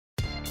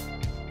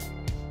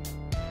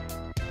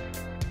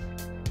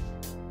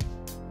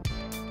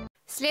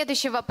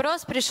Следующий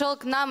вопрос пришел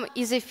к нам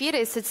из эфира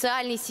из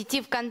социальной сети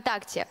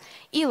ВКонтакте.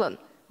 Илон,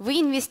 вы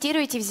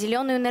инвестируете в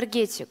зеленую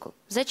энергетику.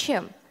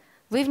 Зачем?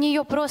 Вы в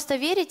нее просто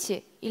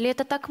верите или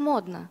это так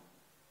модно?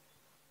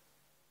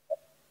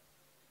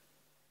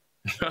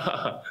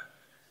 I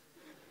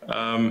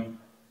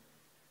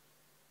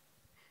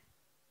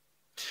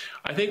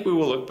think we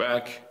will look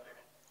back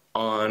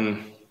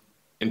on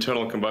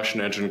internal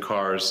combustion engine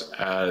cars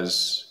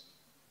as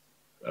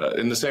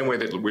in the same way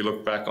that we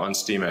look back on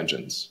steam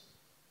engines.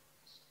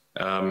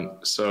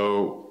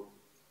 So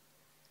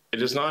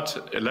it is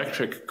not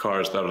electric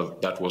cars that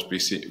will be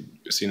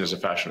seen as a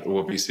fashion. It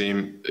will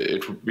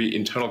be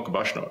internal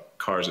combustion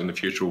cars in the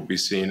future will be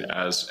seen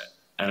as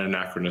an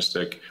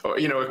anachronistic, or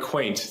a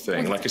quaint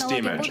thing, like a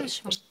steam engine.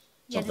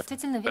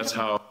 That's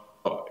how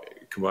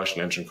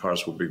combustion engine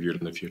cars will be viewed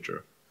in the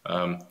future.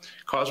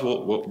 Cars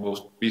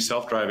will be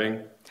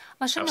self-driving.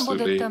 Машины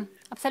будут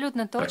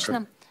абсолютно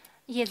точно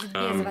ездить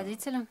без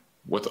водителя.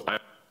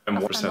 I'm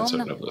more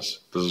sensitive of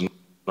this. This is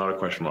not a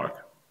question mark.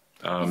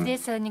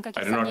 Здесь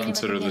никаких сомнений в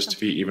этом нет.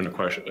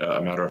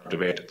 A matter of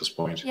debate at this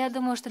point. Я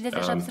думаю, что здесь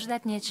даже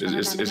обсуждать нечего.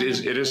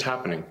 It is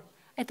happening.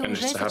 Это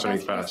уже сейчас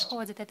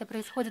происходит. Это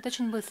происходит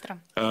очень быстро.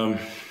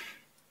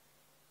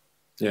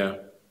 Yeah.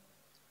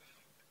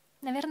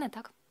 Наверное,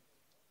 так.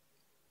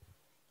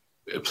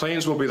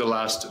 Planes will be the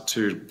last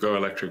to go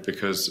electric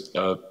because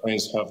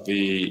planes have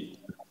the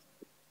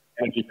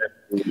energy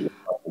density.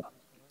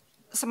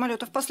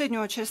 Самолеты в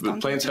последнюю очередь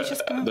станут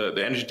электрическими. The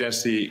energy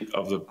density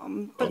of the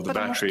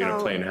battery in a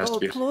plane has to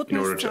be in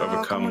order to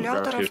overcome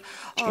gravitational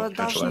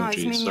должна energy.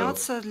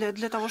 изменяться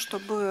для того,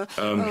 чтобы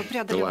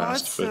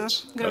преодолевать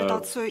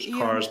гравитацию. И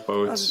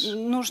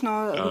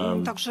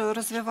нужно также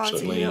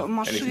развивать и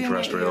машины, и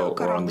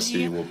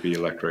корабли.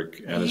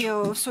 И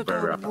все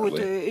это будет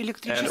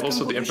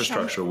электрическим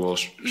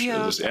будущим. И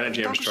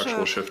также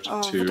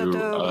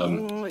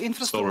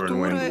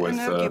инфраструктура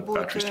энергии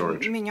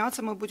будет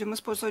меняться. Мы будем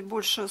использовать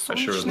больше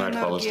солнечной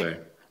энергии.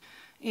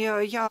 И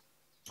я,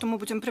 что мы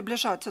будем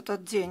приближать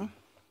этот день.